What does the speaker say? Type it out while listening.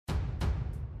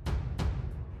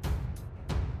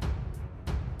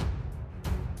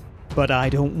"But I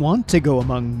don't want to go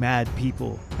among mad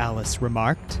people," Alice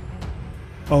remarked.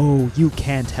 "Oh, you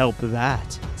can't help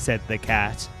that," said the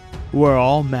cat. "We're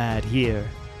all mad here.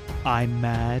 I'm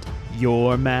mad,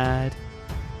 you're mad."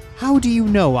 "How do you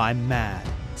know I'm mad?"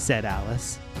 said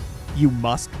Alice. "You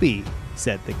must be,"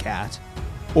 said the cat,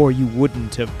 "or you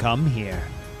wouldn't have come here."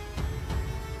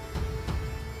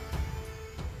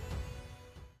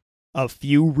 A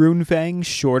few runefangs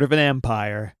short of an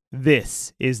empire.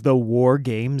 This is the War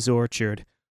Games Orchard.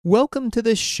 Welcome to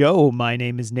the show. My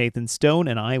name is Nathan Stone,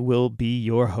 and I will be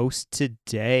your host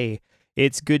today.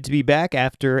 It's good to be back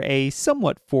after a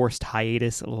somewhat forced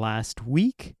hiatus last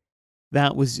week.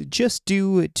 That was just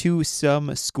due to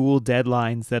some school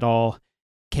deadlines that all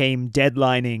came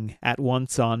deadlining at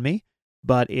once on me.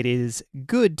 But it is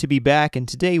good to be back, and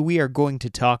today we are going to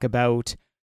talk about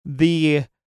the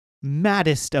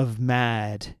maddest of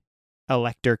mad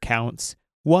elector counts,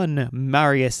 one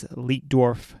Marius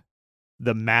Leitdorf,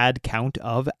 the Mad Count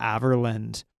of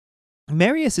Averland.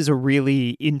 Marius is a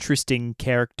really interesting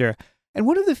character, and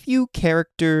one of the few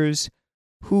characters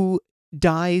who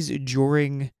dies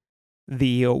during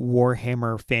the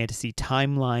Warhammer fantasy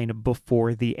timeline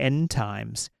before the end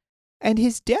times. And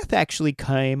his death actually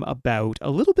came about a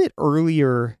little bit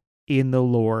earlier in the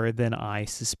lore than I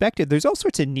suspected. There's all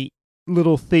sorts of neat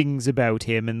little things about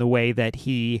him and the way that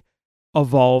he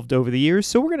evolved over the years.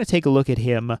 So we're going to take a look at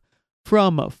him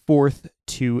from 4th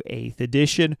to 8th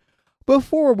edition.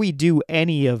 Before we do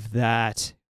any of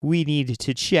that, we need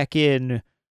to check in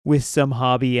with some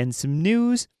hobby and some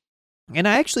news. And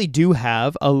I actually do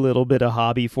have a little bit of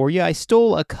hobby for you. I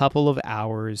stole a couple of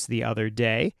hours the other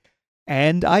day,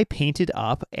 and I painted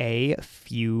up a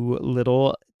few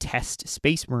little test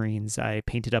Space Marines. I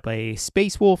painted up a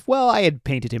Space Wolf. Well, I had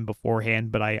painted him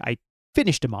beforehand, but I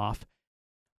finished him off.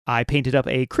 I painted up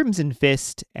a Crimson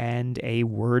Fist and a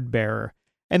Word Bearer.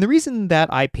 And the reason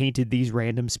that I painted these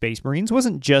random Space Marines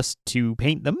wasn't just to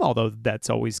paint them, although that's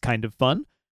always kind of fun.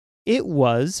 It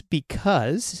was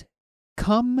because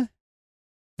come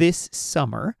this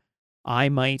summer, I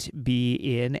might be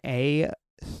in a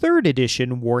 3rd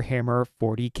edition Warhammer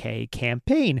 40k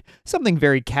campaign. Something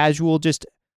very casual, just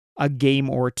a game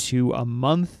or two a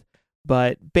month,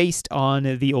 but based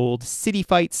on the old City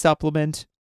Fight supplement.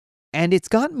 And it's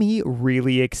got me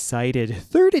really excited.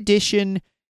 3rd edition,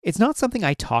 it's not something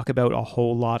I talk about a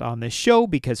whole lot on this show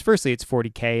because firstly it's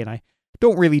 40k and I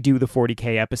don't really do the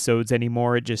 40k episodes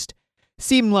anymore. It just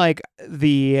seemed like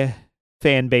the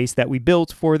fan base that we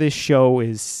built for this show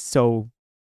is so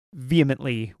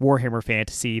vehemently Warhammer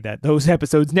Fantasy that those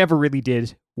episodes never really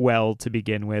did well to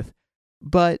begin with.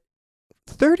 But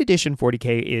 3rd edition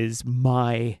 40k is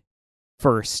my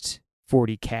first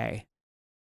 40k.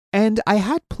 And I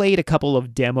had played a couple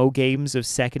of demo games of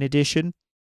 2nd edition,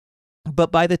 but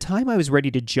by the time I was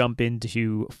ready to jump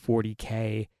into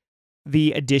 40k,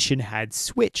 the edition had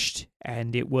switched,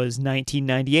 and it was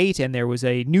 1998, and there was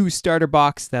a new starter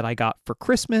box that I got for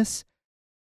Christmas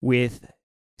with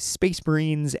Space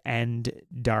Marines and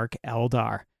Dark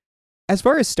Eldar. As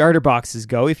far as starter boxes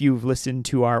go, if you've listened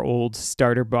to our old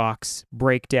starter box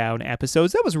breakdown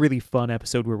episodes, that was a really fun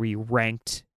episode where we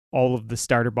ranked all of the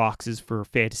starter boxes for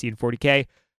Fantasy and 40k.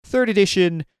 3rd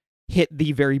edition hit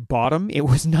the very bottom. It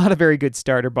was not a very good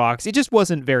starter box. It just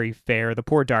wasn't very fair. The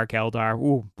poor Dark Eldar,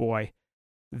 oh boy.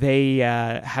 They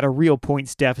had a real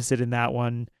points deficit in that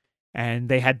one, and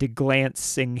they had to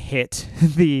glancing hit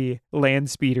the land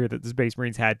speeder that the Space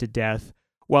Marines had to death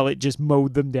while it just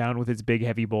mowed them down with its big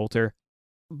heavy bolter.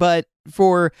 But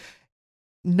for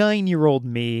 9-year-old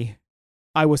me,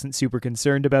 I wasn't super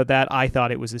concerned about that. I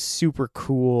thought it was a super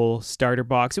cool starter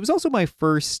box. It was also my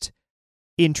first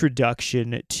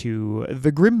introduction to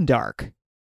the Grimdark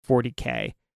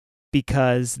 40k,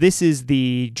 because this is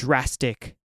the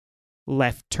drastic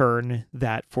left turn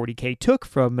that 40k took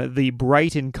from the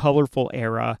bright and colorful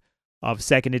era of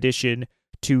 2nd edition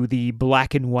to the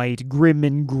black and white, grim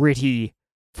and gritty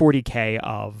 40k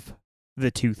of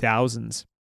the 2000s.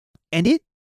 And it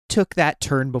took that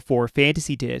turn before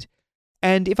fantasy did.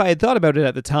 And if I had thought about it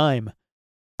at the time,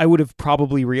 I would have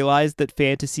probably realized that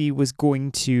fantasy was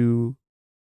going to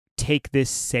take this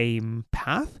same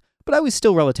path, but I was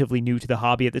still relatively new to the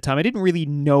hobby at the time. I didn't really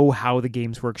know how the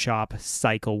Games Workshop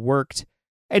cycle worked,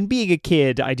 and being a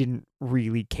kid, I didn't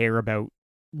really care about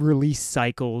release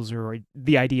cycles or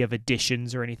the idea of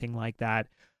editions or anything like that.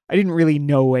 I didn't really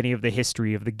know any of the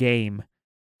history of the game.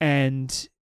 And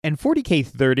 40k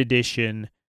 3rd edition,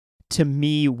 to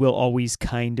me, will always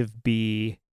kind of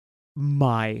be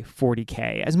my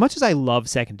 40k. As much as I love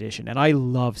 2nd edition, and I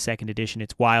love 2nd edition,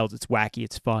 it's wild, it's wacky,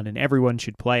 it's fun, and everyone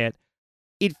should play it.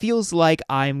 it feels like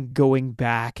I'm going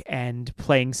back and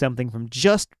playing something from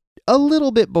just a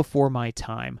little bit before my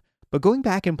time. But going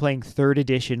back and playing 3rd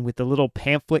edition with the little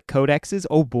pamphlet codexes,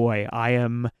 oh boy, I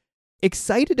am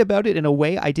excited about it in a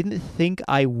way I didn't think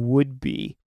I would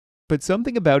be. But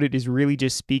something about it is really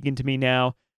just speaking to me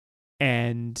now,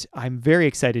 and I'm very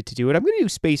excited to do it. I'm going to do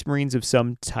Space Marines of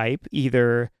some type,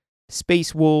 either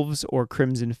Space Wolves or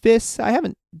Crimson Fists. I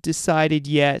haven't decided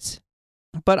yet,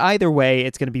 but either way,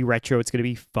 it's going to be retro, it's going to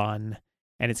be fun,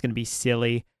 and it's going to be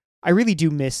silly. I really do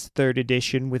miss 3rd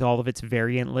edition with all of its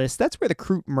variant lists. That's where the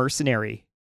Kroot Mercenary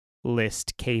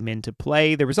list came into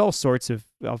play. There was all sorts of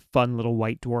fun little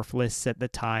White Dwarf lists at the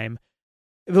time.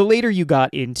 The later you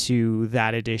got into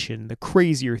that edition, the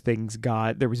crazier things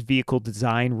got. There was vehicle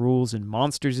design rules and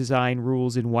monster design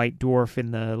rules in White Dwarf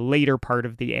in the later part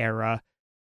of the era.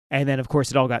 And then, of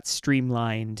course, it all got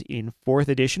streamlined in 4th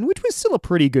edition, which was still a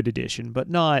pretty good edition, but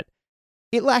not...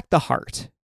 It lacked the heart,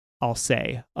 I'll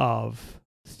say, of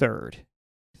 3rd.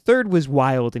 3rd was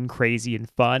wild and crazy and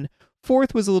fun.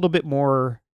 4th was a little bit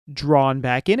more drawn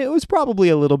back in. It was probably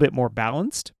a little bit more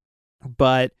balanced,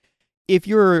 but if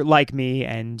you're like me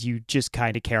and you just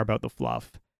kind of care about the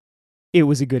fluff, it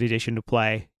was a good edition to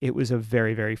play. It was a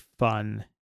very, very fun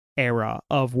era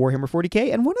of Warhammer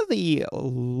 40k, and one of the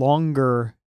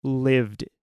longer lived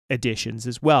editions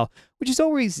as well, which is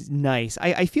always nice.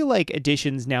 I feel like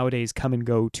editions nowadays come and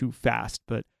go too fast,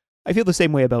 but I feel the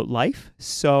same way about life,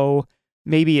 so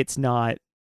maybe it's not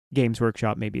Games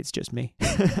Workshop, maybe it's just me.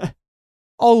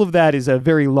 All of that is a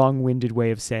very long-winded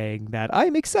way of saying that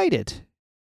I'm excited.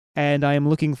 And I am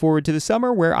looking forward to the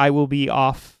summer where I will be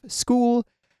off school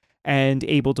and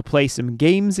able to play some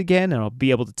games again, and I'll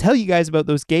be able to tell you guys about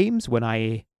those games when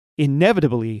I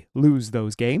inevitably lose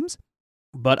those games.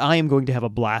 But I am going to have a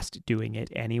blast doing it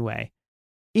anyway.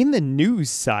 In the news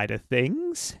side of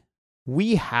things,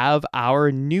 we have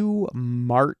our new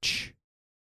March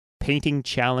painting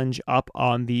challenge up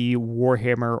on the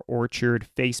Warhammer Orchard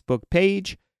Facebook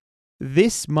page.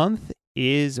 This month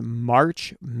is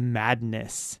March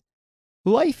Madness.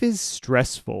 Life is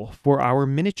stressful for our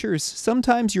miniatures.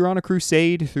 Sometimes you're on a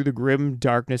crusade through the grim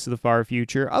darkness of the far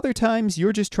future. Other times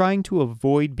you're just trying to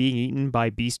avoid being eaten by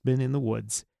beastmen in the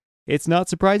woods. It's not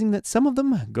surprising that some of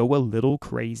them go a little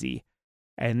crazy.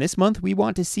 And this month we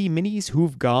want to see minis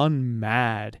who've gone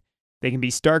mad. They can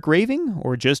be stark raving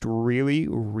or just really,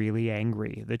 really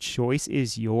angry. The choice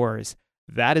is yours.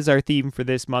 That is our theme for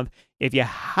this month. If you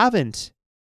haven't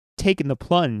taken the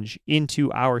plunge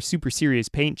into our super serious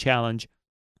paint challenge,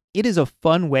 it is a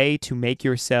fun way to make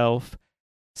yourself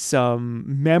some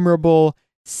memorable,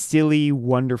 silly,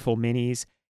 wonderful minis.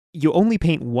 You only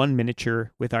paint one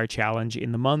miniature with our challenge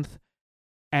in the month,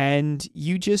 and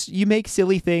you make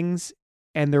silly things,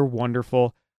 and they're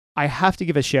wonderful. I have to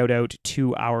give a shout out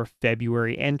to our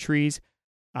February entries.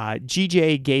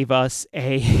 GJ gave us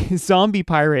a zombie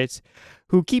pirate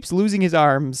who keeps losing his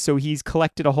arms, so he's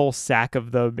collected a whole sack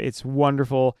of them. It's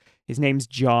wonderful. His name's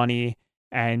Johnny,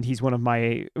 and he's one of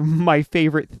my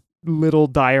favorite little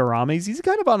dioramas. He's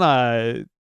kind of on a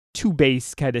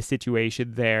two-base kind of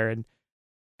situation there, and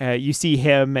you see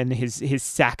him and his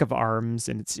sack of arms,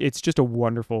 and it's just a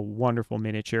wonderful, wonderful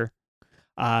miniature.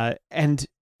 And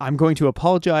I'm going to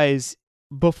apologize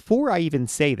before I even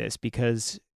say this,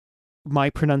 because my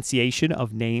pronunciation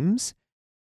of names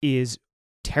is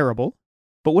terrible.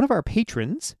 But one of our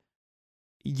patrons,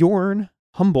 Jorn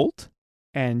Humboldt,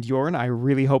 and Jorn, I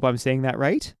really hope I'm saying that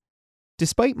right.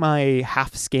 Despite my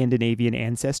half Scandinavian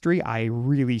ancestry, I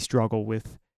really struggle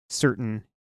with certain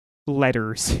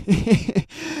letters,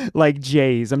 like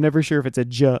J's. I'm never sure if it's a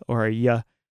J or a Y.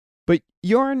 But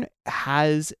Jorn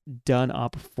has done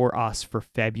up for us for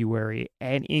February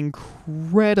an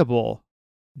incredible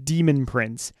Demon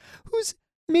Prince, who's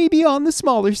maybe on the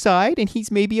smaller side, and he's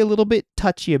maybe a little bit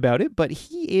touchy about it, but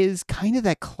he is kind of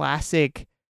that classic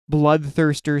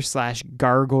bloodthirster /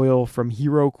 gargoyle from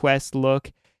Hero Quest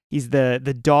look. He's the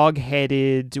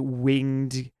dog-headed,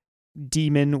 winged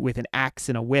demon with an axe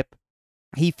and a whip.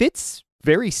 He fits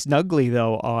very snugly,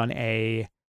 though, on a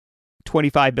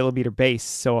 25mm base,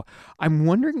 so I'm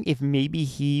wondering if maybe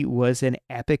he was an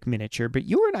epic miniature. But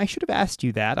Jorn, I should have asked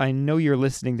you that. I know you're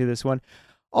listening to this one.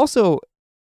 Also,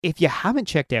 if you haven't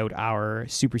checked out our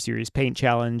Super Serious Paint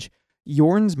Challenge,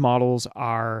 Jorn's models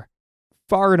are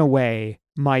far and away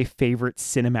my favorite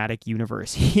cinematic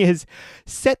universe. He has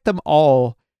set them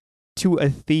all to a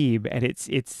theme, and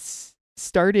it's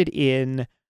started in,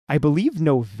 I believe,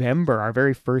 November, our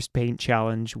very first paint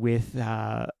challenge with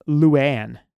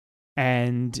Luann.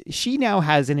 And she now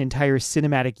has an entire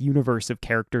cinematic universe of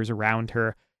characters around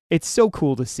her. It's so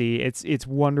cool to see. It's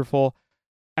wonderful.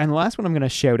 And the last one I'm going to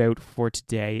shout out for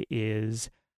today is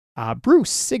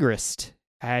Bruce Sigrist.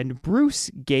 And Bruce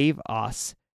gave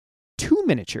us 2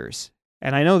 miniatures.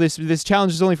 And I know this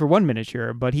challenge is only for 1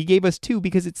 miniature, but he gave us 2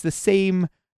 because it's the same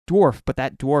dwarf, but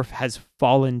that dwarf has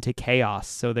fallen to chaos.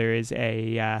 So there is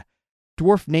a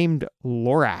dwarf named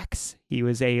Lorax. He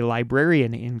was a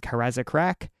librarian in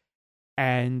Karazakrak,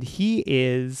 and he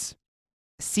is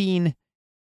seen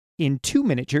in 2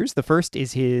 miniatures. The first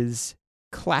is his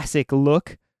classic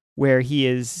look, where he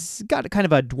is got kind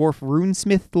of a dwarf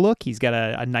runesmith look. He's got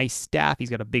a nice staff. He's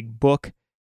got a big book.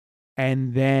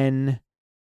 And then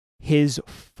his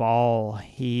fall.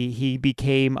 He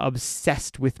became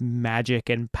obsessed with magic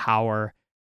and power,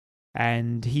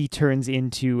 and he turns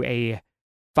into a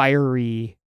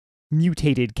fiery,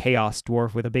 mutated chaos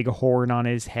dwarf with a big horn on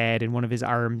his head, and one of his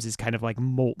arms is kind of like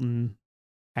molten,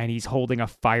 and he's holding a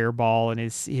fireball, and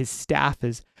his staff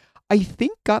is, I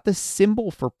think, got the symbol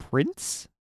for Prince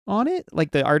on it, like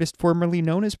the artist formerly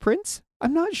known as Prince.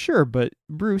 I'm not sure, but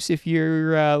Bruce, if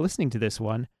you're listening to this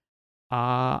one,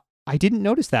 I didn't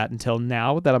notice that until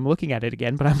now that I'm looking at it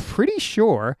again, but I'm pretty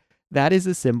sure that is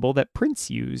a symbol that Prince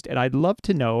used, and I'd love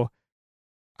to know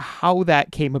how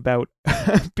that came about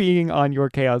being on your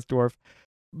Chaos Dwarf.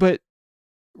 But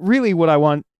really what I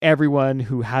want everyone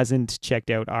who hasn't checked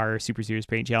out our Super Serious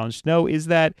Paint Challenge to know is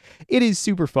that it is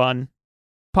super fun.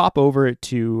 Pop over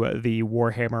to the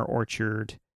Warhammer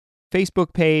Orchard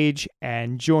Facebook page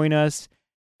and join us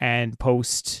and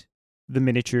post the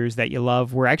miniatures that you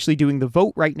love. We're actually doing the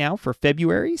vote right now for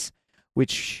February's,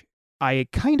 which I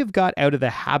kind of got out of the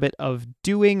habit of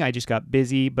doing. I just got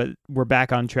busy, but we're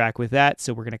back on track with that.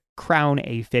 So we're going to crown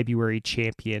a February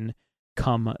champion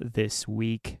come this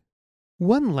week.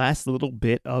 One last little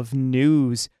bit of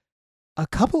news. A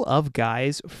couple of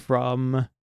guys from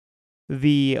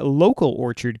the local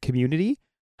Orchard community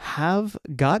have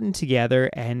gotten together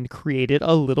and created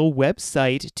a little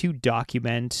website to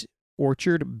document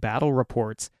Orchard battle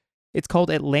reports. It's called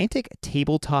Atlantic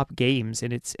Tabletop Games,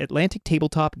 and it's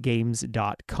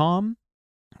atlantictabletopgames.com.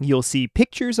 You'll see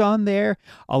pictures on there.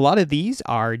 A lot of these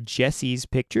are Jesse's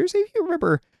pictures. If you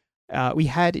remember, we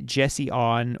had Jesse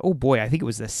on, oh boy, I think it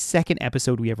was the second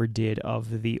episode we ever did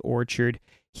of the Orchard.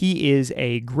 He is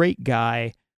a great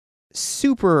guy,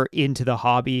 super into the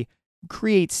hobby,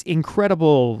 creates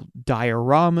incredible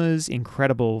dioramas,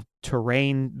 incredible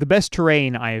terrain, the best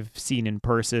terrain I've seen in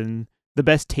person, the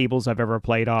best tables I've ever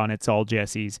played on. It's all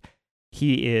Jesse's.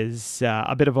 He is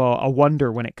a bit of a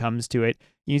wonder when it comes to it.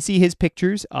 You see his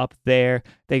pictures up there.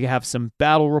 They have some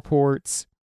battle reports,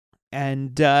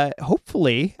 and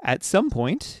hopefully at some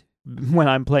point when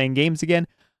I'm playing games again,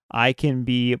 I can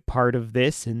be part of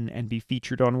this and be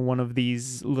featured on one of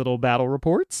these little battle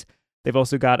reports. They've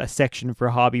also got a section for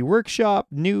hobby workshop,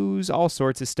 news, all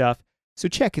sorts of stuff. So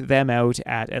check them out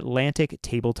at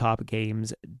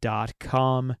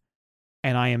atlantictabletopgames.com.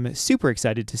 And I am super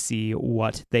excited to see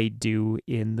what they do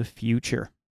in the future.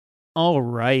 All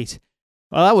right.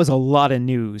 Well, that was a lot of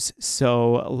news.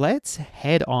 So let's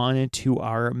head on to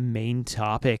our main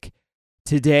topic.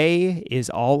 Today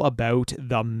is all about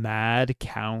the Mad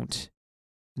Count.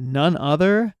 None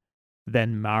other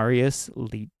than Marius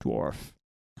Leitdorf.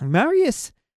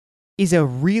 Marius is a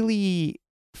really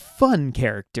fun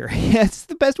character. That's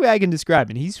the best way I can describe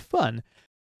it. He's fun.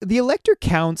 The Elector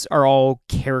Counts are all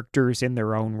characters in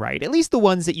their own right, at least the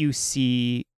ones that you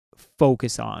see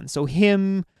focus on. So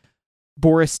him,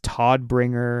 Boris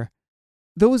Todbringer,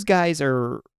 those guys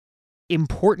are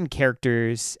important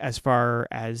characters as far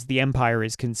as the Empire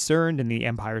is concerned and the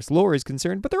Empire's lore is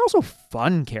concerned, but they're also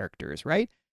fun characters, right?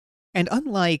 And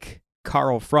unlike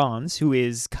Karl Franz, who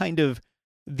is kind of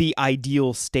the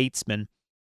ideal statesman,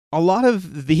 a lot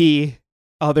of the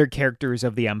other characters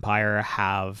of the Empire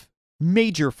have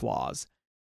major flaws.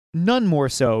 None more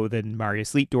so than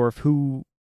Marius Leitdorf, who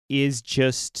is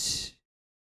just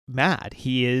mad.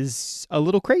 He is a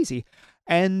little crazy.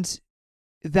 And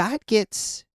that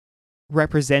gets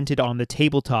represented on the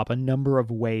tabletop a number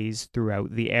of ways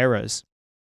throughout the eras.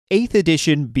 8th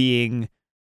edition being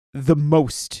the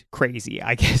most crazy,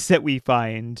 I guess, that we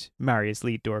find Marius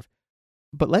Leitdorf.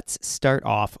 But let's start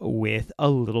off with a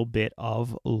little bit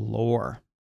of lore.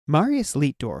 Marius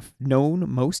Leitdorf, known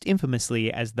most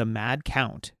infamously as the Mad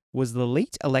Count, was the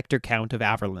late Elector Count of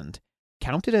Averland,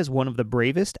 counted as one of the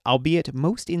bravest, albeit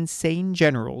most insane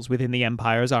generals within the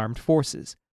Empire's armed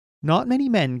forces. Not many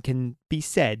men can be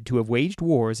said to have waged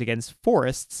wars against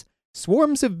forests,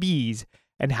 swarms of bees,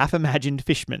 and half-imagined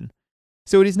fishmen.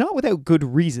 So it is not without good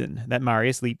reason that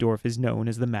Marius Leitdorf is known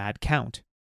as the Mad Count.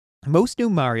 Most knew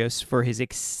Marius for his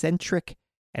eccentric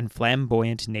and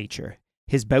flamboyant nature,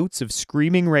 his bouts of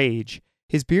screaming rage,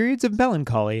 his periods of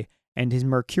melancholy, and his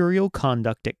mercurial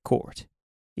conduct at court.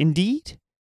 Indeed,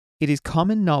 it is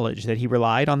common knowledge that he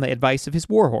relied on the advice of his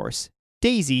warhorse,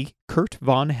 Daisy Kurt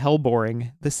von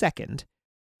Hellboring II,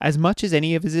 as much as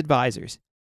any of his advisors.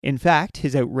 In fact,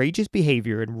 his outrageous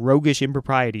behavior and roguish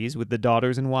improprieties with the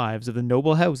daughters and wives of the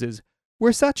noble houses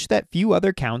were such that few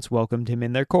other counts welcomed him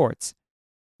in their courts.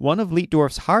 One of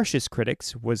Leitdorf's harshest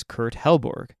critics was Kurt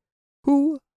Hellborg,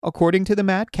 who, according to the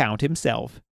Mad Count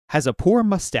himself, has a poor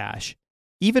mustache,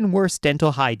 even worse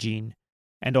dental hygiene,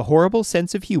 and a horrible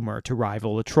sense of humor to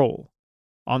rival a troll.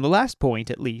 On the last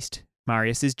point, at least,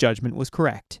 Marius's judgment was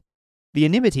correct. The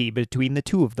enmity between the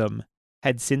two of them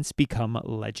had since become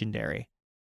legendary.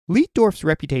 Leitdorf's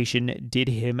reputation did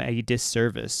him a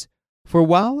disservice, for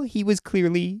while he was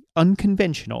clearly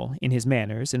unconventional in his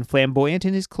manners and flamboyant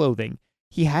in his clothing,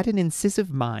 he had an incisive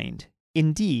mind.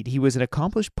 Indeed, he was an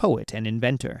accomplished poet and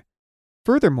inventor.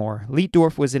 Furthermore,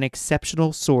 Leitdorf was an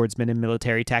exceptional swordsman and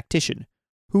military tactician,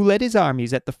 who led his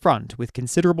armies at the front with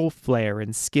considerable flair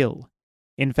and skill.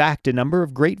 In fact, a number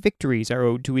of great victories are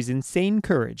owed to his insane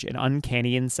courage and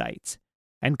uncanny insights,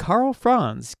 and Karl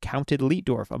Franz counted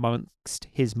Leitdorf amongst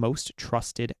his most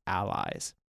trusted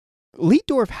allies.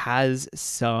 Leitdorf has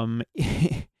some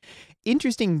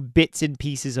interesting bits and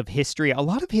pieces of history. A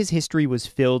lot of his history was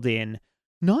filled in,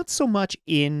 not so much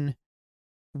in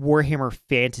Warhammer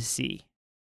Fantasy,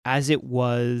 as it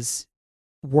was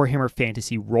Warhammer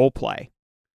Fantasy roleplay.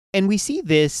 And we see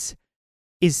this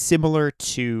is similar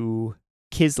to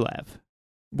Kislev,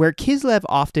 where Kislev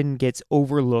often gets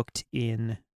overlooked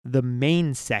in the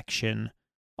main section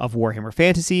of Warhammer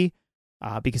Fantasy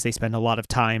because they spend a lot of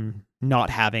time not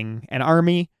having an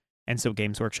army, and so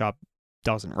Games Workshop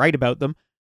doesn't write about them.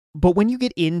 But when you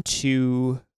get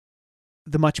into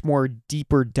the much more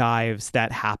deeper dives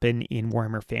that happen in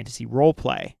Warhammer Fantasy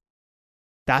roleplay,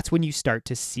 that's when you start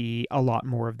to see a lot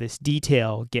more of this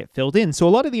detail get filled in. So a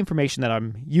lot of the information that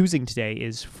I'm using today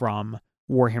is from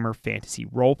Warhammer Fantasy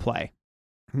roleplay.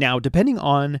 Now, depending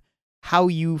on how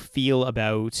you feel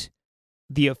about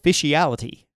the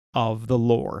officiality of the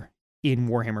lore in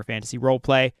Warhammer Fantasy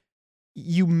roleplay,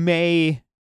 you may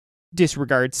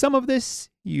disregard some of this,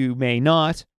 you may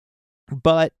not,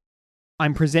 but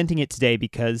I'm presenting it today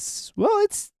because, well,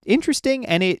 it's interesting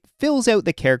and it fills out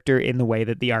the character in the way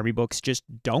that the army books just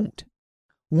don't.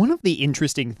 One of the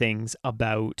interesting things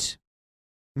about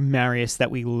Marius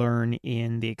that we learn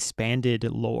in the expanded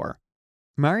lore,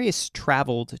 Marius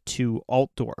traveled to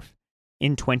Altdorf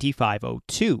in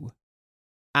 2502,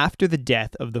 after the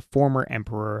death of the former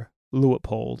emperor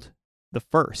Luitpold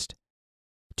I,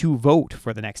 to vote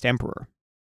for the next emperor.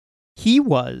 He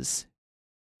was,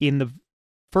 in the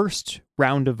first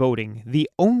round of voting, the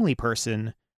only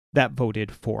person that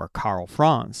voted for Karl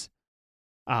Franz,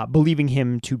 believing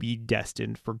him to be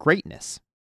destined for greatness.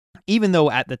 Even though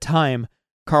at the time,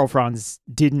 Karl Franz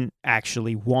didn't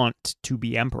actually want to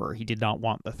be emperor. He did not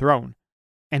want the throne.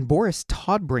 And Boris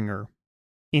Todbringer,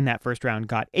 in that first round,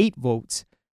 got 8 votes,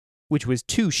 which was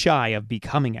too shy of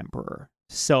becoming emperor.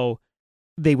 So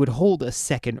they would hold a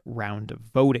second round of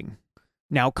voting.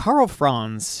 Now, Karl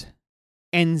Franz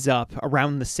ends up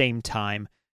around the same time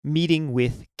meeting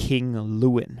with King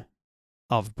Lewin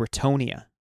of Bretonnia.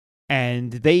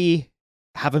 And they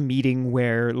have a meeting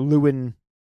where Lewin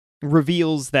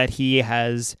reveals that he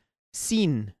has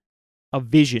seen a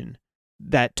vision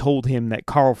that told him that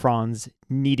Karl Franz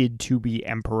needed to be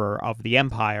emperor of the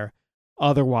empire,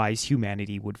 otherwise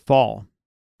humanity would fall.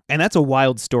 And that's a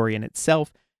wild story in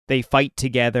itself. They fight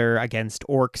together against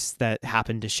orcs that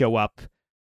happen to show up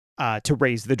to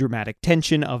raise the dramatic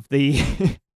tension of the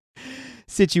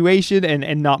situation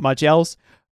and not much else.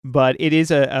 But it is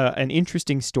an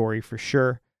interesting story for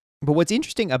sure. But what's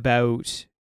interesting about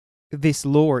this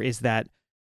lore is that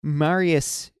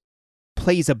Marius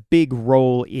plays a big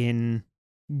role in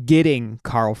getting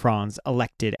Karl Franz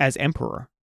elected as emperor.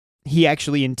 He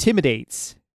actually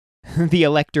intimidates the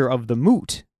elector of the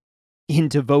Moot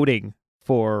into voting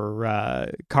for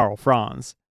Karl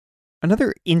Franz.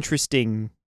 Another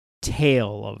interesting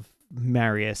tale of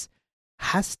Marius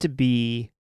has to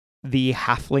be the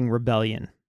Halfling Rebellion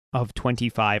of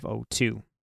 2502.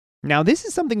 Now, this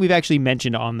is something we've actually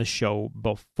mentioned on the show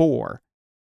before,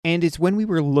 and it's when we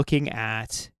were looking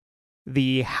at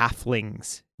the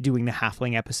Halflings, doing the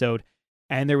Halfling episode,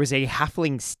 and there was a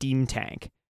Halfling steam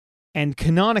tank. And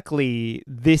canonically,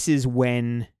 this is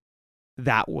when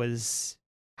that was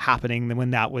happening,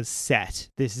 when that was set.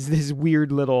 This is this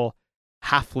weird little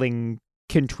Halfling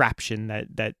contraption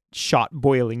that shot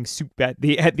boiling soup at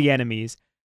the enemies.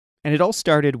 And it all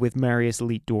started with Marius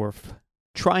Leitdorf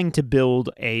trying to build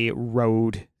a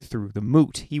road through the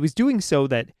Moot. He was doing so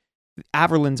that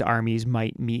Averland's armies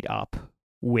might meet up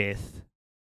with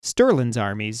Stirland's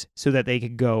armies so that they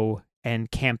could go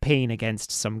and campaign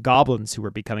against some goblins who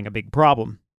were becoming a big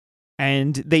problem.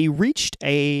 And they reached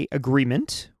an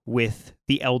agreement with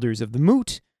the elders of the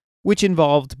Moot, which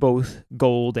involved both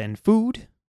gold and food,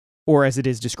 or as it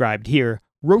is described here,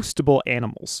 roastable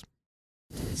animals.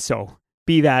 So,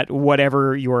 be that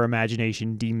whatever your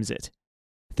imagination deems it.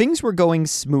 Things were going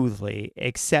smoothly,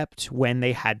 except when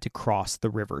they had to cross the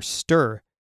River Ster.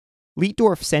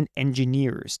 Leitdorf sent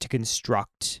engineers to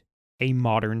construct a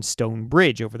modern stone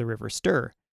bridge over the River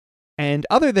Ster. And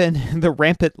other than the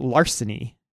rampant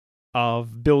larceny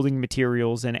of building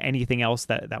materials and anything else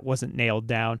that wasn't nailed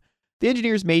down, the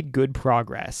engineers made good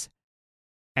progress.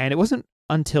 And it wasn't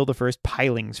until the first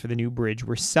pilings for the new bridge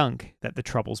were sunk that the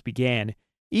troubles began.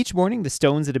 Each morning, the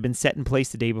stones that had been set in place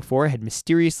the day before had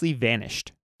mysteriously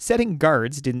vanished. Setting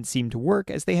guards didn't seem to work,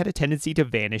 as they had a tendency to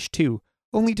vanish too,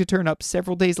 only to turn up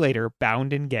several days later,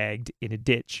 bound and gagged in a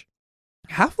ditch.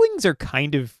 Halflings are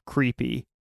kind of creepy,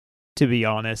 to be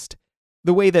honest,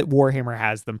 the way that Warhammer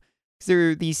has them.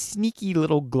 They're these sneaky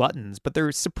little gluttons, but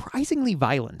they're surprisingly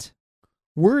violent.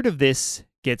 Word of this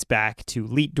gets back to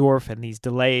Leitdorf and these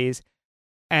delays,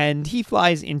 and he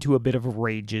flies into a bit of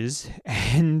rages,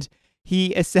 and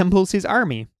he assembles his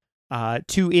army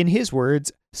to, in his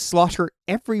words, slaughter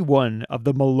every one of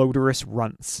the malodorous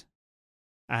runts.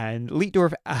 And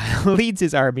Leitdorf leads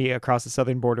his army across the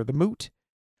southern border of the Moot,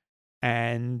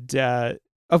 and,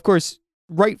 of course,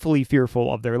 rightfully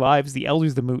fearful of their lives, the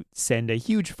elders of the Moot send a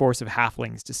huge force of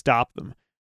halflings to stop them.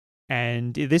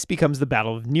 And this becomes the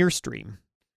Battle of Nearstream.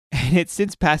 And it's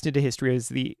since passed into history as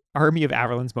the army of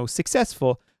Averland's most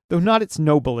successful, though not its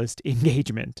noblest,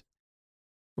 engagement.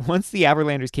 Once the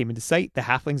Averlanders came into sight, the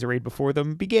halflings arrayed before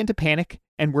them began to panic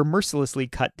and were mercilessly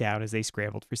cut down as they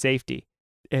scrambled for safety.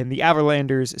 And the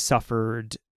Averlanders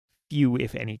suffered few,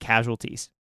 if any, casualties.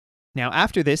 Now,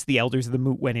 after this, the elders of the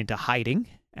Moot went into hiding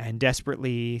and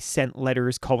desperately sent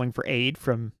letters calling for aid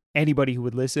from anybody who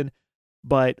would listen.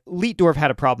 But Leitdorf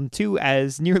had a problem too,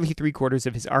 as nearly 3/4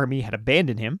 of his army had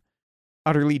abandoned him,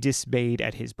 utterly dismayed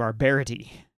at his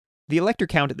barbarity. The Elector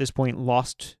Count at this point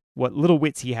lost what little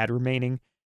wits he had remaining,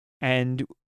 and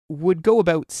would go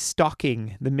about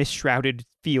stalking the mist-shrouded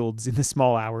fields in the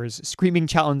small hours, screaming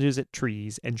challenges at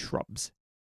trees and shrubs.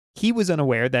 He was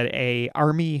unaware that an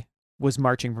army was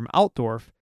marching from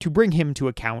Altdorf to bring him to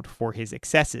account for his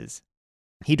excesses.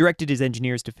 He directed his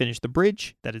engineers to finish the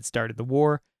bridge that had started the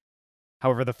war.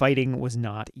 However, the fighting was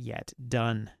not yet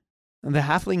done. The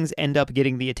halflings end up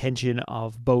getting the attention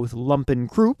of both Lumpen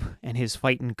Krupp and his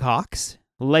fightin' cocks,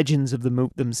 legends of the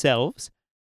Moot themselves,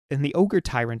 and the ogre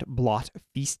tyrant Blot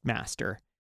Feastmaster,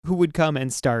 who would come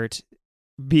and start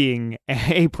being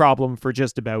a problem for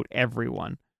just about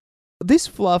everyone. This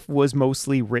fluff was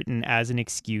mostly written as an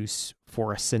excuse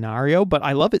for a scenario, but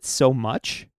I love it so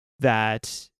much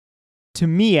that, to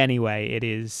me anyway, it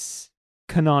is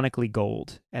canonically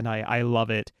gold, and I love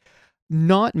it.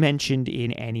 Not mentioned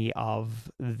in any of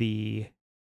the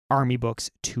army books,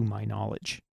 to my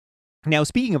knowledge. Now,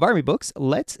 speaking of army books,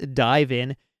 let's dive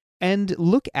in and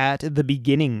look at the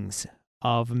beginnings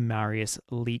of Marius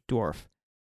Leitdorf.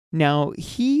 Now,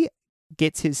 he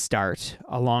gets his start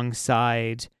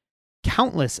alongside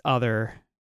countless other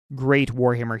great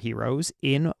Warhammer heroes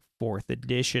in 4th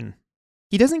edition.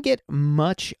 He doesn't get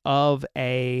much of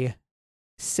a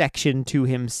section to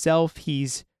himself.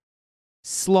 He's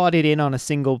slotted in on a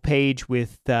single page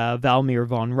with Valmir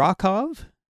von Rakov,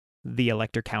 the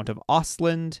Elector Count of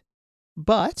Averland,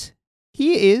 but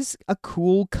he is a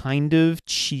cool kind of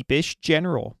cheapish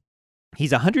general.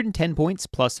 He's 110 points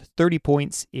plus 30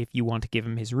 points if you want to give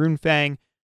him his Runefang.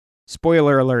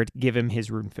 Spoiler alert, give him his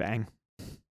Runefang.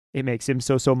 It makes him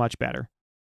so much better.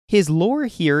 His lore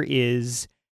here is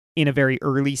in a very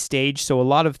early stage, so a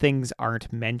lot of things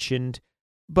aren't mentioned,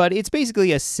 but it's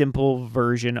basically a simple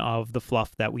version of the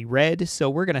fluff that we read, so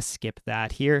we're going to skip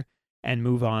that here and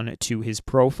move on to his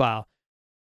profile.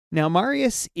 Now,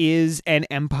 Marius is an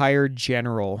Empire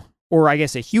general, or I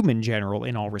guess a human general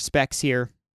in all respects here.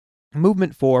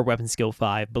 Movement 4, weapon skill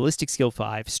 5, ballistic skill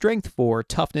 5, strength 4,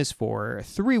 toughness 4,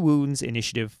 3 wounds,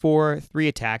 initiative 4, 3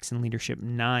 attacks, and leadership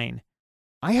 9.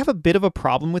 I have a bit of a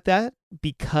problem with that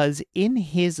because in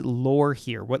his lore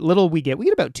here, what little we get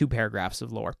about 2 paragraphs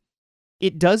of lore.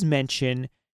 It does mention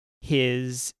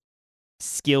his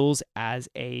skills as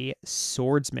a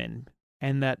swordsman,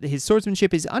 and that his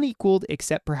swordsmanship is unequaled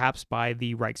except perhaps by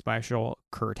the Reichsmarschall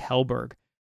Kurt Helberg.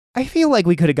 I feel like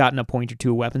we could have gotten a point or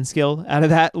 2 of weapon skill out of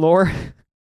that lore.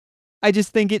 I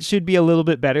just think it should be a little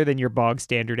bit better than your bog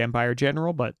standard Empire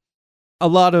general, but a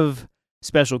lot of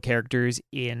special characters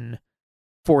in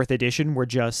 4th edition were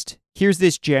just, here's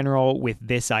this general with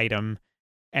this item,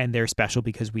 and they're special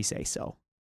because we say so.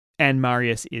 And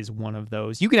Marius is one of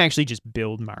those. You can actually just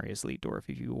build Marius Leitdorf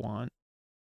if you want,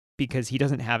 because he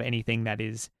doesn't have anything that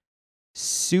is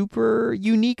super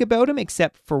unique about him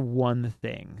except for one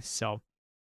thing. So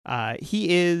he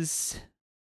is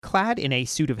clad in a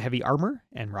suit of heavy armor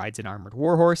and rides an armored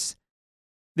warhorse.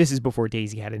 This is before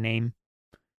Daisy had a name.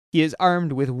 He is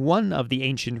armed with one of the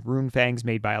ancient rune fangs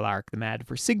made by Alaric the Mad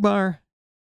for Sigmar,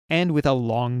 and with a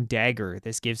long dagger.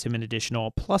 This gives him an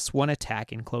additional +1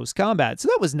 attack in close combat. So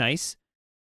that was nice.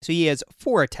 So he has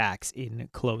 4 attacks in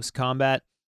close combat.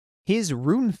 His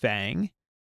rune fang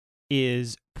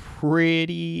is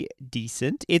pretty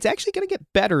decent. It's actually going to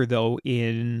get better, though,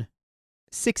 in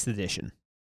 6th edition.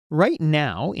 Right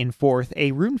now, in 4th,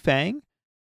 a rune fang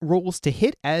rolls to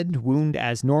hit and wound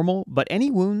as normal, but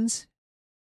any wounds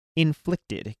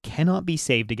inflicted cannot be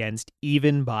saved against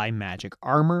even by magic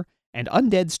armor, and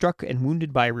undead struck and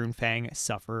wounded by rune fang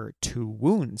suffer 2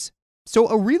 wounds. So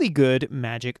a really good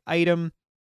magic item.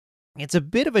 It's a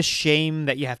bit of a shame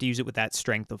that you have to use it with that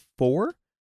strength of 4,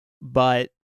 but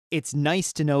it's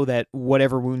nice to know that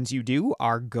whatever wounds you do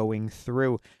are going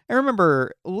through. I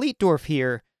remember Leitdorf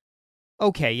here,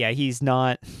 okay, yeah, he's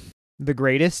not the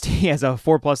greatest. He has a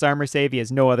 4+ armor save. He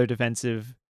has no other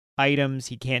defensive items.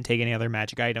 He can't take any other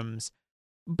magic items.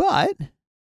 But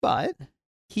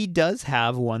he does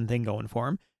have one thing going for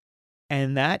him,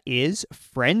 and that is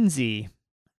Frenzy.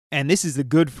 And this is the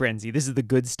good Frenzy. This is the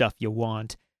good stuff you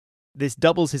want. This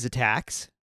doubles his attacks.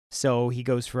 So he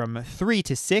goes from 3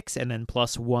 to 6, and then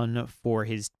 +1 for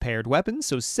his paired weapons.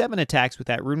 So 7 attacks with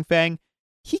that rune fang.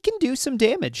 He can do some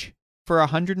damage. For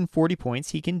 140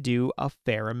 points, he can do a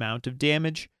fair amount of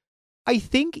damage. I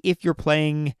think if you're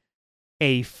playing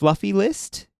a fluffy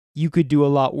list, you could do a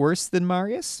lot worse than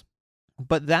Marius.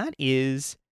 But that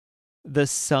is the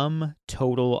sum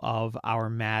total of our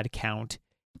Mad Count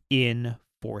in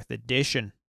 4th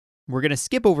edition. We're going to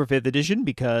skip over 5th edition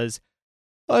because,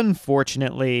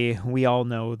 unfortunately, we all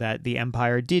know that the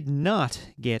Empire did not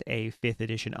get a 5th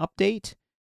edition update.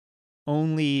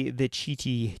 Only the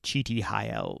cheaty high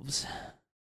elves.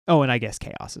 Oh, and I guess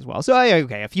chaos as well. So,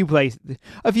 okay, a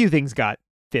few things got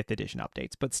 5th edition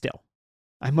updates, but still,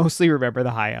 I mostly remember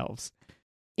the high elves.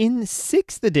 In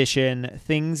 6th edition,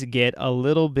 things get a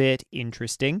little bit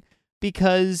interesting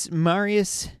because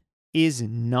Marius is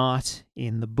not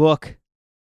in the book.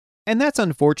 And that's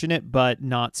unfortunate, but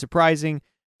not surprising.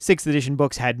 6th edition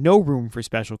books had no room for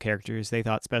special characters. They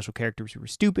thought special characters were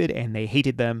stupid, and they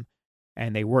hated them,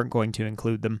 and they weren't going to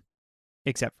include them,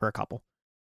 except for a couple.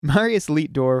 Marius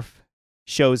Leitdorf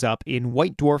shows up in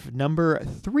White Dwarf number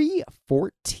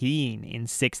 314 in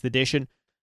 6th edition.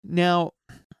 Now,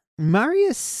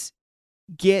 Marius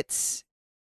gets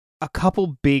a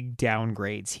couple big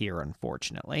downgrades here,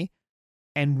 unfortunately,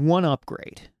 and one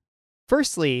upgrade.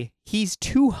 Firstly, he's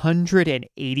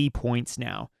 280 points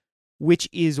now, which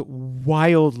is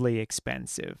wildly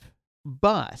expensive.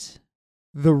 But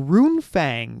the rune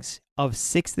fangs of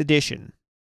 6th edition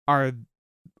are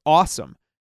awesome,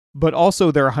 but also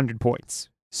they're 100 points.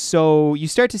 So you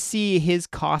start to see his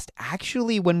cost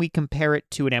actually, when we compare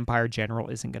it to an Empire General,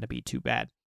 isn't going to be too bad.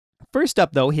 First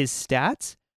up, though, his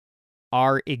stats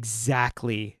are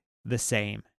exactly the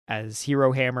same as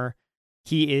Hero Hammer.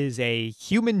 He is a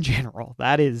human general.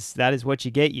 That is what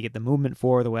you get. You get the movement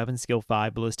 4, the weapon skill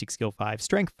 5, ballistic skill 5,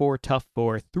 strength 4, tough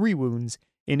 4, 3 wounds,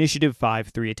 initiative 5,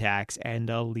 3 attacks, and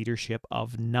a leadership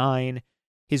of 9.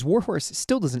 His warhorse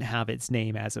still doesn't have its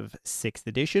name as of 6th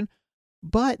edition,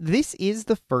 but this is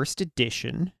the 1st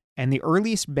edition and the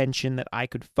earliest mention that I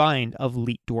could find of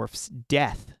Leitdorf's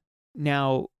death.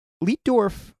 Now,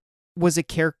 Leitdorf was a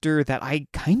character that I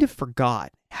kind of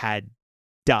forgot had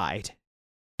died.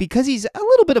 Because he's a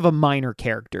little bit of a minor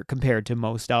character compared to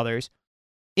most others,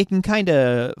 it can kind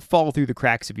of fall through the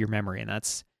cracks of your memory, and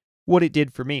that's what it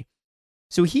did for me.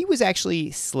 So he was actually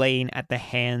slain at the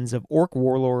hands of Orc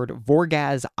warlord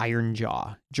Vorgaz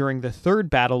Ironjaw during the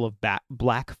 3rd Battle of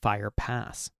Blackfire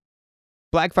Pass.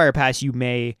 Blackfire Pass you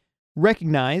may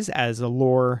recognize as a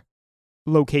lore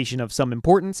location of some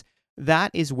importance. That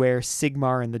is where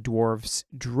Sigmar and the dwarves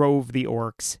drove the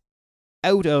orcs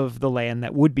out of the land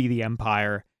that would be the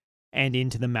Empire and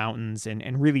into the mountains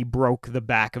and really broke the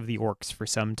back of the orcs for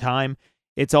some time.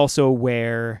 It's also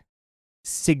where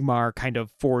Sigmar kind of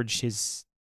forged his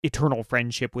eternal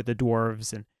friendship with the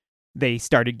dwarves, and they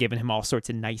started giving him all sorts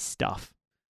of nice stuff.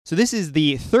 So this is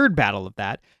the 3rd battle of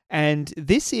that, and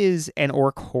this is an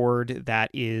orc horde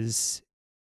that is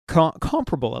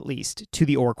comparable, at least, to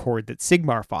the orc horde that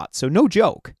Sigmar fought, so no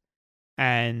joke.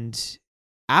 And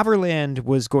Averland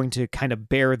was going to kind of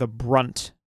bear the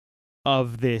brunt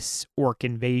of this orc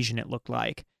invasion, it looked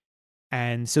like.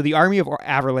 And so the army of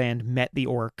Averland met the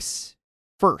orcs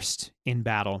first in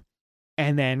battle.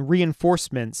 And then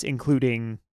reinforcements,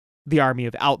 including the army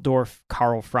of Altdorf,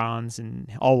 Karl Franz,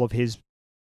 and all of his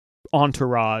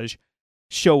entourage,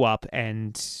 show up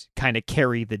and kind of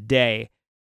carry the day.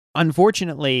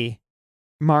 Unfortunately,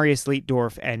 Marius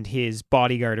Leitdorf and his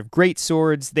bodyguard of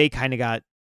greatswords, they kind of got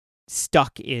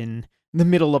stuck in the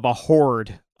middle of a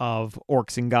horde of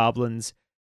orcs and goblins,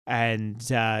 and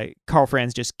Karl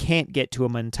Franz just can't get to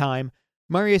him in time.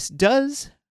 Marius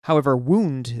does, however,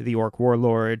 wound the orc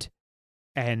warlord,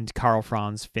 and Karl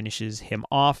Franz finishes him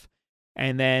off.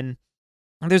 And then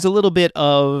there's a little bit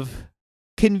of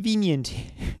convenient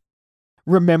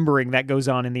remembering that goes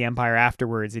on in the Empire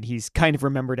afterwards, and he's kind of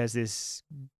remembered as this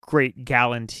great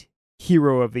gallant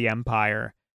hero of the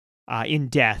Empire in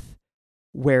death,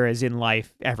 whereas in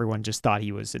life, everyone just thought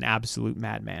he was an absolute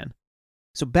madman.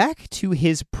 So back to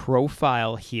his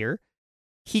profile here,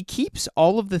 he keeps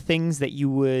all of the things that you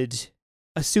would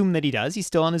assume that he does. He's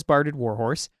still on his barded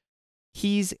warhorse.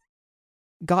 He's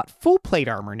got full plate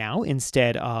armor now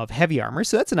instead of heavy armor,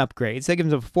 so that's an upgrade. So that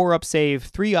gives him a 4-up save,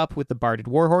 3-up with the barded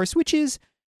warhorse, which is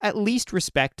at least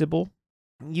respectable.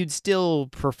 You'd still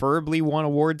preferably want a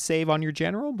ward save on your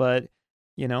general, but,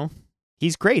 you know,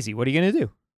 he's crazy. What are you going to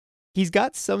do? He's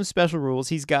got some special rules.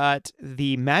 He's got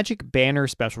the Magic Banner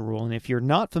special rule, and if you're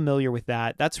not familiar with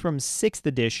that, that's from 6th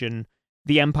edition,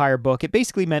 the Empire book. It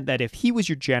basically meant that if he was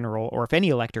your general, or if any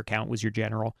Elector Count was your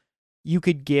general, you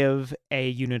could give a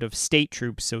unit of state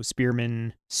troops, so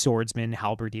spearmen, swordsmen,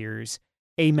 halberdiers,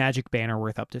 a magic banner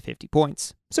worth up to 50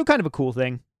 points. So kind of a cool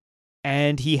thing.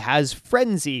 And he has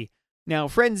Frenzy. Now,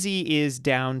 Frenzy is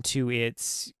down to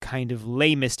its kind of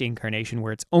lamest incarnation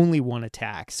where it's only 1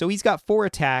 attack. So he's got 4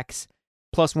 attacks,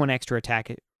 plus 1 extra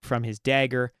attack from his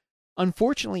dagger.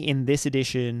 Unfortunately, in this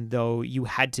edition, though, you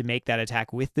had to make that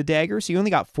attack with the dagger, so you only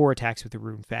got 4 attacks with the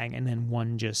Rune Fang, and then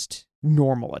 1 just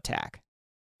normal attack.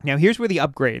 Now, here's where the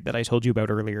upgrade that I told you about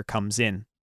earlier comes in.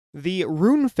 The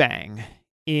Rune Fang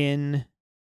in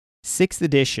 6th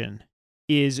edition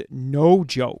is no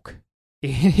joke.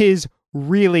 It is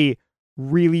really,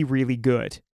 really, really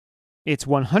good. It's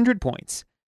 100 points,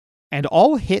 and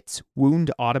all hits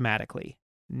wound automatically.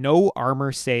 No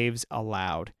armor saves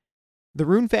allowed. The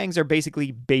Rune Fangs are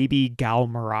basically baby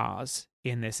Galmaraz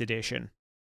in this edition.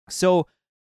 So,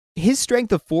 his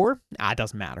strength of 4,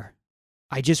 doesn't matter.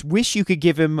 I just wish you could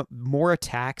give him more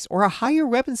attacks or a higher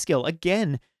weapon skill.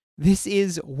 Again, this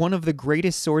is one of the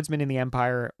greatest swordsmen in the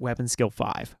Empire, weapon skill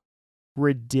 5.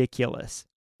 Ridiculous.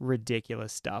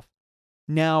 Ridiculous stuff.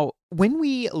 Now, when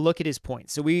we look at his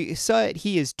points, so we saw it,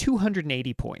 he is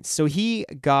 280 points. So he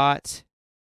got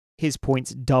his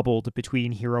points doubled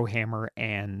between Hero Hammer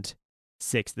and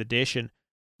 6th edition.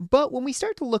 But when we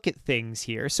start to look at things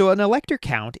here, so an Elector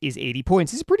Count is 80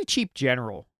 points. He's a pretty cheap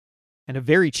general and a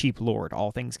very cheap lord,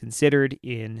 all things considered,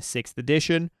 in 6th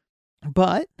edition.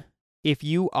 But if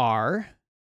you are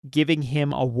giving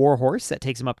him a warhorse, that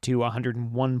takes him up to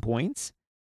 101 points.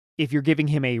 If you're giving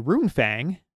him a Rune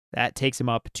Fang, that takes him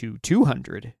up to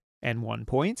 201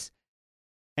 points.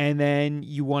 And then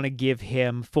you want to give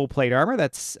him full plate armor.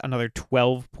 That's another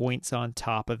 12 points on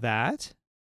top of that.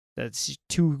 That's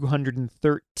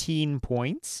 213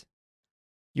 points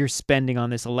you're spending on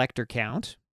this Elector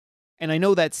Count. And I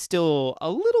know that's still a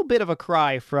little bit of a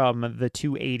cry from the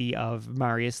 280 of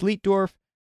Marius Leitdorf,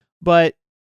 but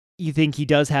you think he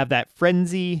does have that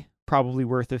Frenzy, probably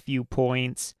worth a few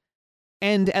points.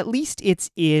 And at least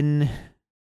it's in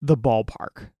the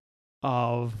ballpark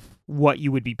of what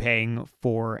you would be paying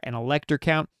for an Elector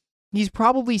Count. He's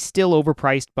probably still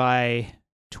overpriced by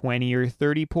 20 or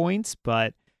 30 points,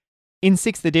 but in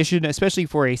 6th edition, especially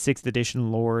for a 6th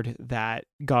edition lord that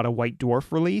got a White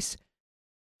Dwarf release,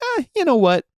 you know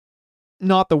what?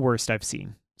 Not the worst I've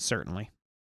seen, certainly.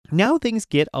 Now things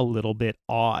get a little bit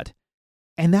odd,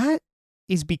 and that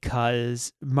is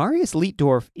because Marius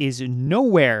Leitdorf is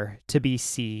nowhere to be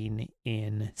seen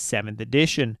in 7th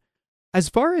edition, as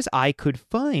far as I could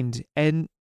find. And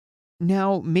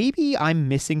now maybe I'm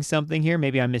missing something here.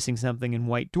 Maybe I'm missing something in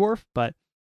White Dwarf, but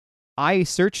I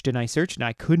searched and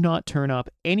I could not turn up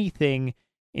anything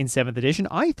in 7th edition.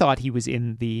 I thought he was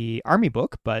in the army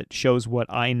book, but shows what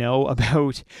I know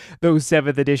about those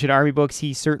 7th edition army books.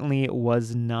 He certainly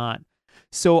was not.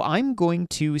 So I'm going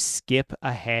to skip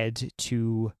ahead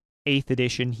to 8th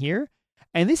edition here.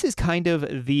 And this is kind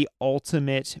of the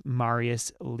ultimate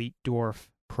Marius Leitdorf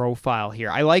profile here.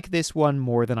 I like this one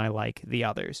more than I like the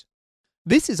others.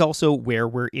 This is also where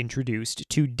we're introduced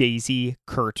to Daisy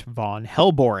Kurt von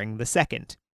Hellboring II,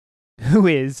 who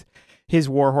is his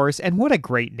warhorse, and what a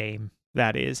great name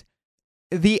that is.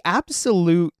 The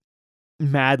absolute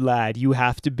mad lad you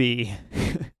have to be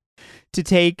to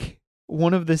take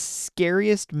one of the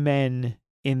scariest men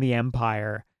in the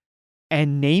Empire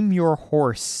and name your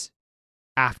horse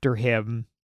after him,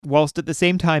 whilst at the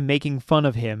same time making fun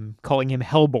of him, calling him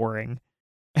hellboring,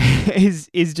 is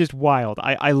just wild.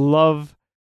 I love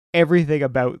everything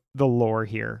about the lore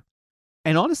here.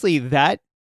 And honestly, that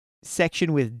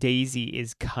section with Daisy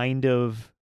is kind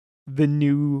of the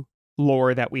new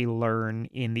lore that we learn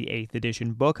in the 8th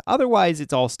edition book. Otherwise,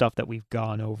 it's all stuff that we've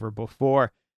gone over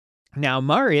before. Now,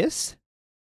 Marius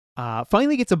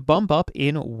finally gets a bump up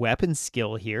in weapon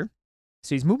skill here.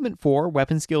 So he's movement 4,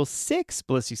 weapon skill 6,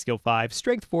 ballistic skill 5,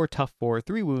 strength 4, tough 4,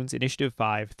 3 wounds, initiative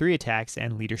 5, 3 attacks,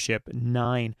 and leadership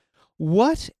 9.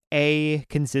 What a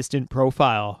consistent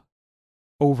profile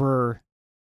over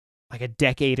like a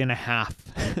decade and a half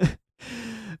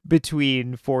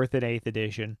between 4th and 8th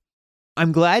edition.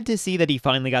 I'm glad to see that he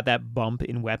finally got that bump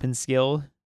in weapon skill.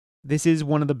 This is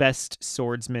one of the best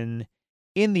swordsmen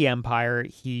in the Empire.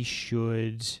 He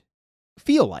should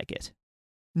feel like it.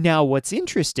 Now, what's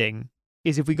interesting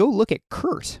is if we go look at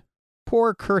Kurt,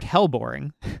 poor Kurt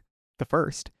Hellboring, the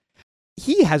first,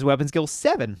 he has weapon skill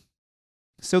 7.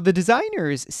 So the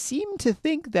designers seem to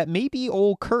think that maybe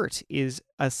old Kurt is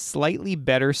a slightly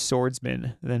better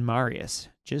swordsman than Marius.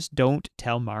 Just don't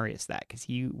tell Marius that, because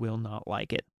he will not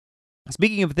like it.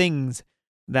 Speaking of things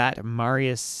that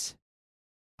Marius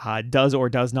does or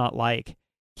does not like,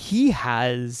 he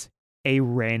has a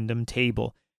random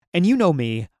table. And you know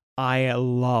me, I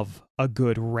love a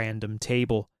good random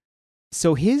table.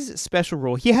 So his special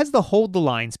rule, he has the hold the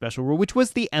line special rule, which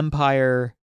was the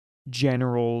Empire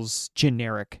General's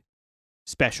generic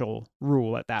special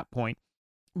rule at that point.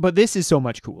 But this is so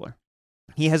much cooler.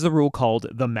 He has a rule called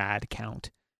the Mad Count.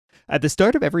 At the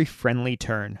start of every friendly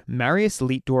turn, Marius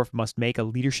Leitdorf must make a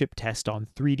leadership test on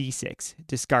 3d6,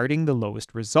 discarding the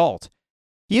lowest result.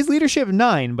 He has leadership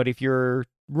 9, but if you're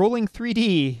rolling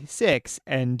 3d6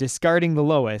 and discarding the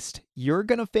lowest, you're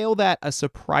going to fail that a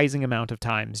surprising amount of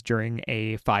times during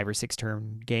a 5 or 6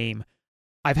 turn game.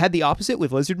 I've had the opposite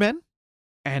with Lizardmen,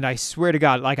 and I swear to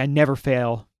God, like, I never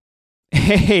fail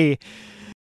a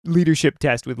leadership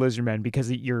test with Lizardmen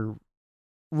because you're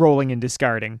rolling and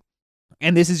discarding.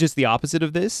 And this is just the opposite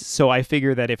of this, so I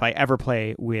figure that if I ever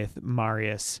play with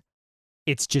Marius,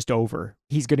 it's just over.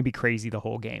 He's going to be crazy the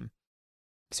whole game.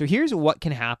 So here's what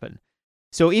can happen.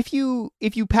 So if you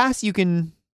pass, you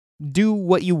can do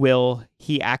what you will.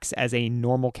 He acts as a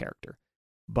normal character.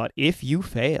 But if you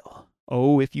fail,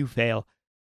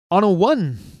 on a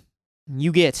 1,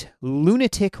 you get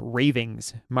lunatic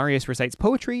ravings. Marius recites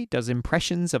poetry, does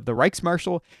impressions of the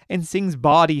Reichsmarshal, and sings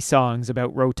bawdy songs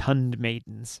about rotund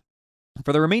maidens.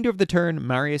 For the remainder of the turn,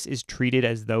 Marius is treated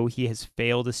as though he has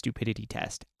failed a stupidity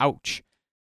test. Ouch.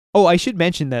 Oh, I should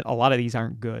mention that a lot of these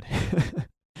aren't good.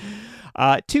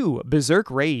 2, Berserk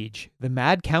Rage. The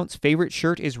Mad Count's favorite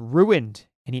shirt is ruined,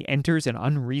 and he enters an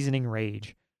unreasoning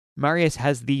rage. Marius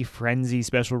has the Frenzy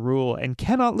special rule and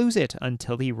cannot lose it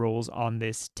until he rolls on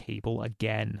this table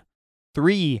again.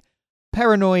 3,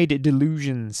 Paranoid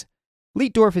Delusions.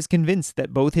 Leitdorf is convinced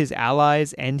that both his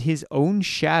allies and his own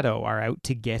shadow are out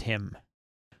to get him.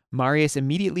 Marius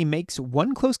immediately makes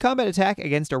 1 close combat attack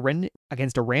against a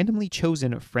randomly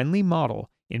chosen friendly model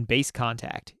in base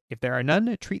contact. If there are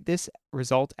none, treat this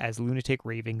result as lunatic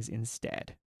ravings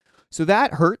instead. So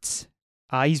that hurts.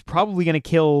 He's probably going to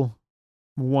kill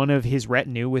one of his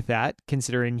retinue with that,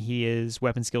 considering he is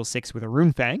weapon skill 6 with a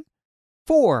rune fang.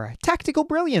 4, Tactical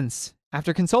Brilliance.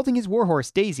 After consulting his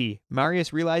warhorse, Daisy,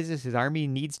 Marius realizes his army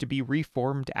needs to be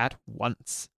reformed at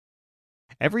once.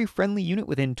 Every friendly unit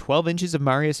within 12 inches of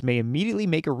Marius may immediately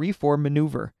make a reform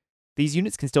maneuver. These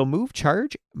units can still move,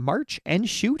 charge, march, and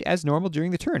shoot as normal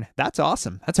during the turn. That's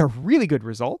awesome. That's a really good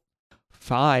result.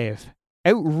 5,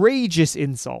 Outrageous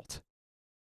Insult.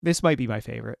 This might be my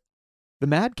favorite. The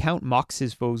Mad Count mocks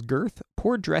his foe's girth,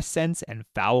 poor dress sense, and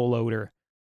foul odor.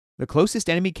 The closest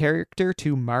enemy character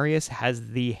to Marius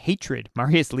has the Hatred,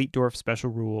 Marius Leitdorf special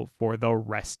rule for the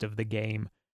rest of the game.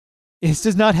 This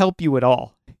does not help you at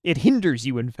all. It hinders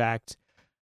you, in fact.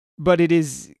 But it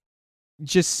is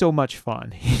just so much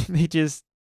fun. He just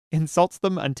insults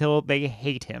them until they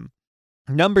hate him.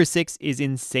 Number 6 is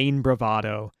Insane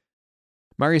Bravado.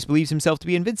 Marius believes himself to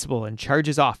be invincible and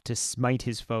charges off to smite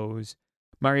his foes.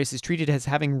 Marius is treated as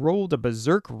having rolled a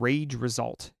Berserk Rage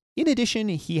result. In addition,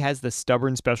 he has the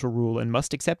Stubborn special rule and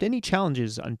must accept any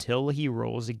challenges until he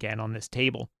rolls again on this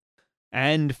table.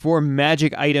 And for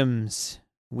magic items,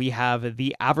 we have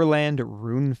the Averland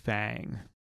Rune Fang.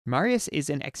 Marius is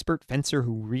an expert fencer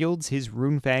who wields his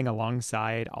runefang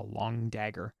alongside a long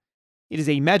dagger. It is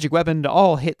a magic weapon.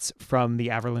 All hits from the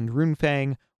Averland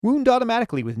runefang wound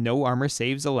automatically with no armor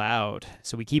saves allowed.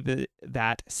 So we keep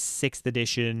that 6th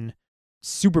edition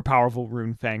super powerful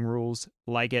runefang rules,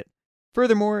 like it.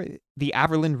 Furthermore, the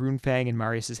Averland runefang and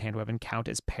Marius's hand weapon count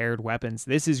as paired weapons.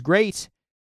 This is great.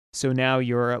 So now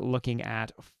you're looking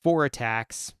at 4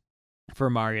 attacks for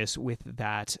Marius with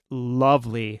that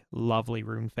lovely, lovely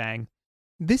runefang.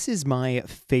 This is my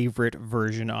favorite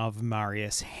version of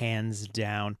Marius, hands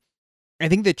down. I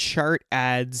think the chart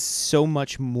adds so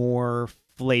much more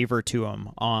flavor to him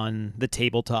on the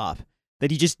tabletop that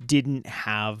he just didn't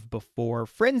have before.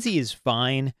 Frenzy is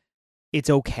fine. It's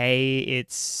okay.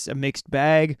 It's a mixed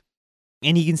bag.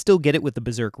 And he can still get it with the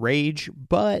Berserk Rage,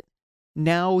 but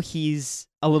now he's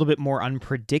a little bit more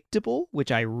unpredictable,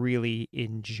 which I really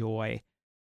enjoy.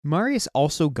 Marius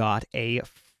also got a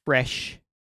fresh,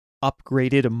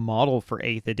 upgraded model for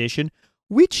 8th edition,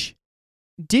 which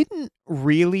didn't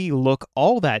really look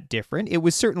all that different. It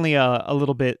was certainly a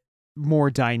little bit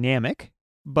more dynamic,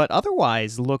 but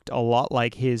otherwise looked a lot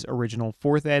like his original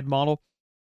 4th ed model.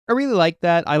 I really like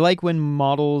that. I like when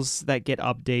models that get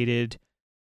updated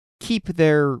keep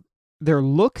their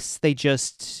looks. They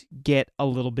just get a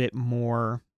little bit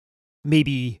more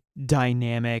maybe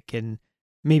dynamic and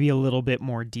maybe a little bit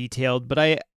more detailed. But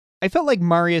I felt like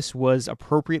Marius was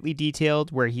appropriately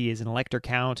detailed, where he is an Elector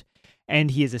Count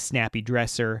and he is a snappy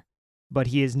dresser, but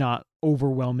he is not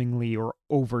overwhelmingly or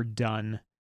overdone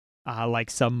like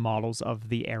some models of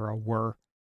the era were.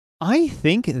 I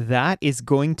think that is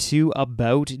going to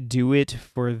about do it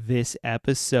for this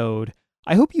episode.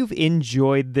 I hope you've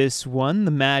enjoyed this one.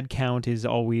 The Mad Count is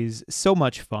always so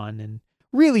much fun and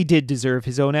really did deserve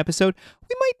his own episode.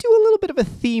 We might do a little bit of a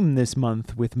theme this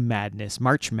month with madness,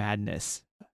 March Madness.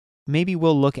 Maybe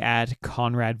we'll look at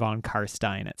Conrad von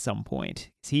Karstein at some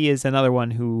point. He is another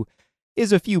one who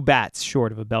is a few bats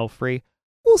short of a belfry.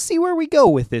 We'll see where we go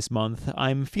with this month.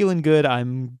 I'm feeling good.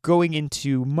 I'm going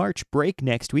into March break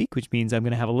next week, which means I'm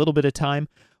going to have a little bit of time,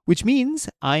 which means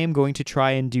I am going to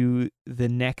try and do the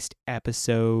next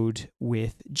episode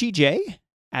with GJ,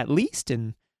 at least,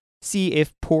 and see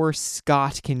if poor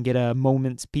Scott can get a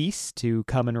moment's peace to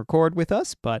come and record with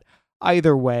us. But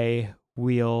either way,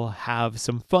 we'll have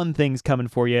some fun things coming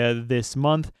for you this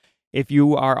month. If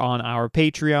you are on our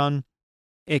Patreon,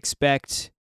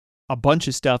 expect a bunch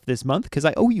of stuff this month, because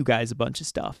I owe you guys a bunch of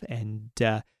stuff, and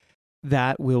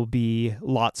that will be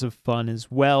lots of fun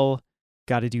as well.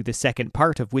 Got to do the second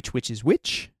part of Which is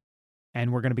Which,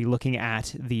 and we're going to be looking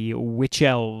at the Witch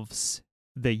Elves,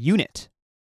 the unit,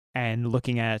 and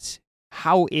looking at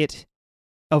how it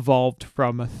evolved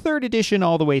from 3rd edition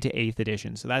all the way to 8th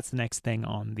edition. So that's the next thing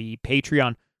on the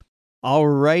Patreon. All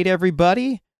right,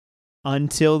 everybody.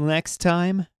 Until next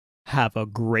time, have a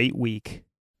great week.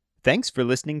 Thanks for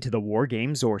listening to the War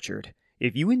Games Orchard.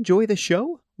 If you enjoy the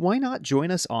show, why not join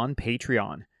us on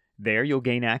Patreon? There you'll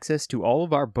gain access to all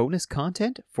of our bonus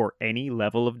content for any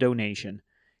level of donation.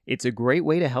 It's a great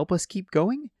way to help us keep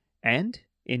going and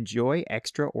enjoy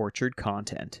extra Orchard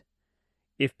content.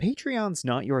 If Patreon's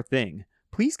not your thing,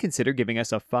 please consider giving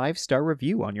us a 5-star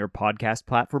review on your podcast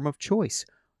platform of choice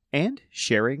and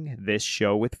sharing this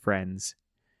show with friends.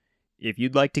 If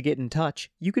you'd like to get in touch,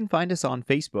 you can find us on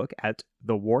Facebook at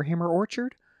The Warhammer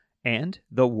Orchard and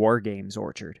The War Games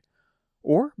Orchard,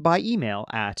 or by email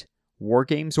at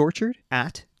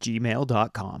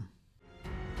wargamesorchard@gmail.com.